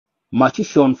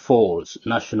Murchison Falls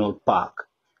National Park,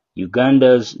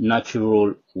 Uganda's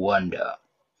natural wonder.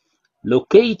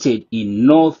 Located in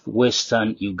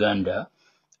northwestern Uganda,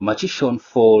 Murchison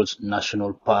Falls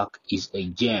National Park is a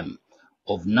gem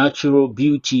of natural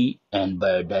beauty and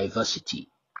biodiversity.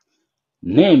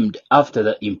 Named after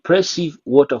the impressive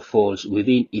waterfalls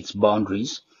within its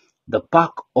boundaries, the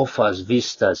park offers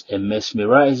visitors a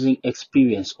mesmerizing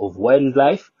experience of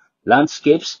wildlife,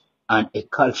 landscapes, and a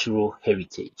cultural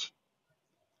heritage.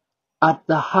 At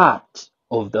the heart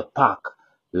of the park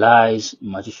lies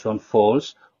Murchison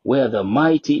Falls, where the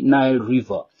mighty Nile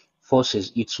River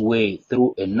forces its way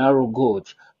through a narrow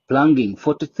gorge, plunging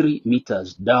 43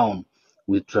 meters down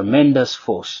with tremendous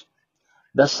force.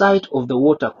 The sight of the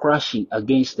water crashing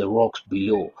against the rocks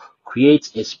below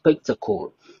creates a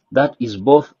spectacle that is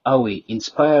both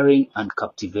awe-inspiring and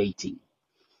captivating.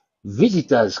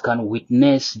 Visitors can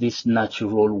witness this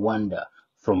natural wonder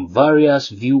from various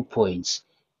viewpoints,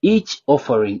 each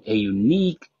offering a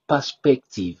unique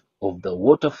perspective of the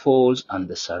waterfalls and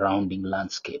the surrounding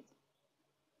landscape.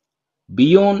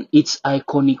 Beyond its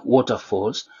iconic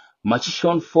waterfalls,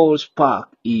 Murchison Falls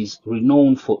Park is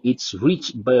renowned for its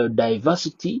rich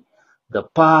biodiversity. The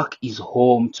park is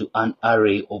home to an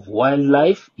array of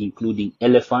wildlife, including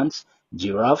elephants,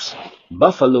 giraffes,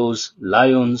 buffaloes,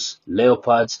 lions,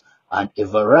 leopards, and a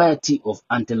variety of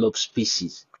antelope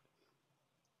species.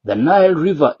 The Nile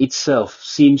River itself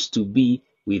seems to be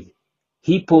with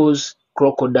hippos,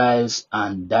 crocodiles,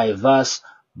 and diverse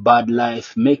bird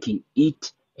life, making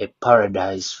it a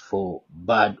paradise for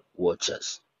bird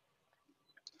watchers.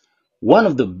 One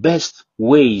of the best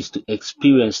ways to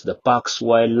experience the park's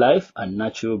wildlife and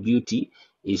natural beauty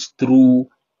is through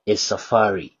a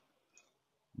safari.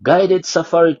 Guided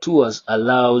safari tours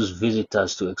allows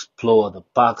visitors to explore the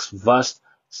park's vast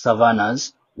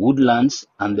savannas, woodlands,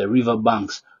 and the river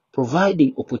banks,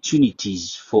 providing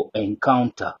opportunities for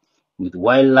encounter with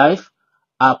wildlife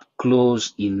up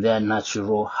close in their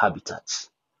natural habitats.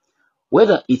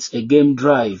 Whether it's a game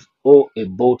drive or a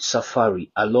boat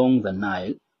safari along the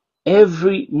Nile,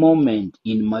 every moment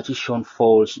in Murchison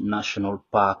Falls National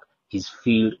Park is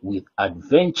filled with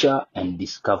adventure and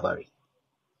discovery.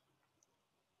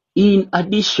 In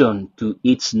addition to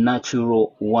its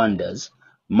natural wonders,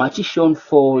 Murchison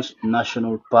Falls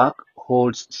National Park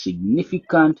holds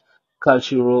significant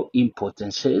cultural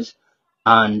importances,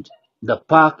 and the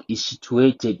park is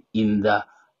situated in the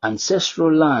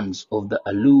ancestral lands of the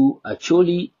Alu,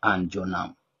 Acholi, and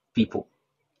Jonam people,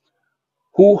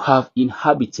 who have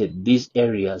inhabited these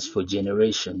areas for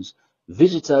generations.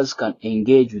 Visitors can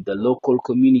engage with the local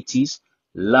communities,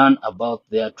 learn about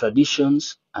their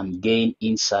traditions, and gain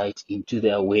insight into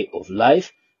their way of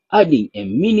life, adding a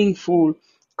meaningful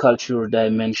cultural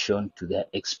dimension to their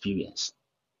experience.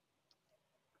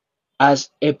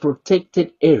 As a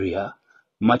protected area,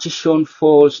 Murchison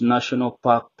Falls National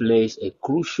Park plays a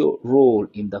crucial role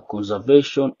in the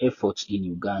conservation efforts in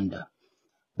Uganda.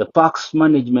 The park's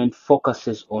management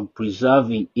focuses on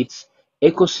preserving its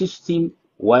ecosystem,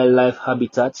 wildlife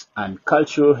habitats, and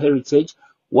cultural heritage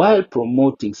while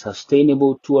promoting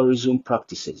sustainable tourism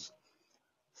practices.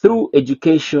 Through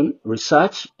education,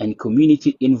 research, and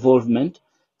community involvement,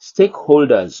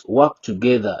 stakeholders work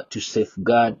together to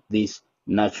safeguard this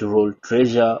natural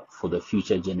treasure for the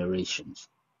future generations.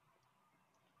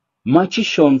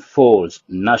 Murchison Falls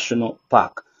National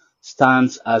Park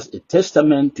stands as a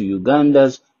testament to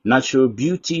Uganda's natural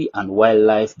beauty and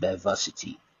wildlife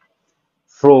diversity.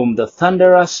 From the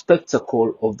thunderous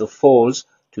spectacle of the falls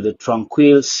to the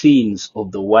tranquil scenes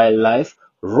of the wildlife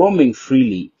roaming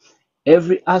freely,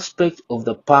 every aspect of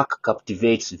the park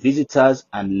captivates visitors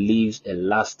and leaves a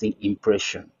lasting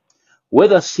impression.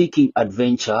 Whether seeking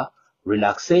adventure,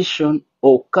 relaxation,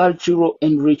 or cultural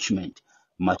enrichment,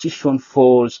 Murchison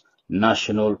Falls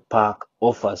National Park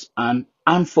offers an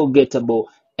unforgettable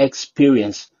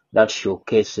experience that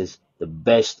showcases the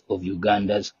best of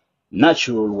Uganda's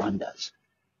natural wonders.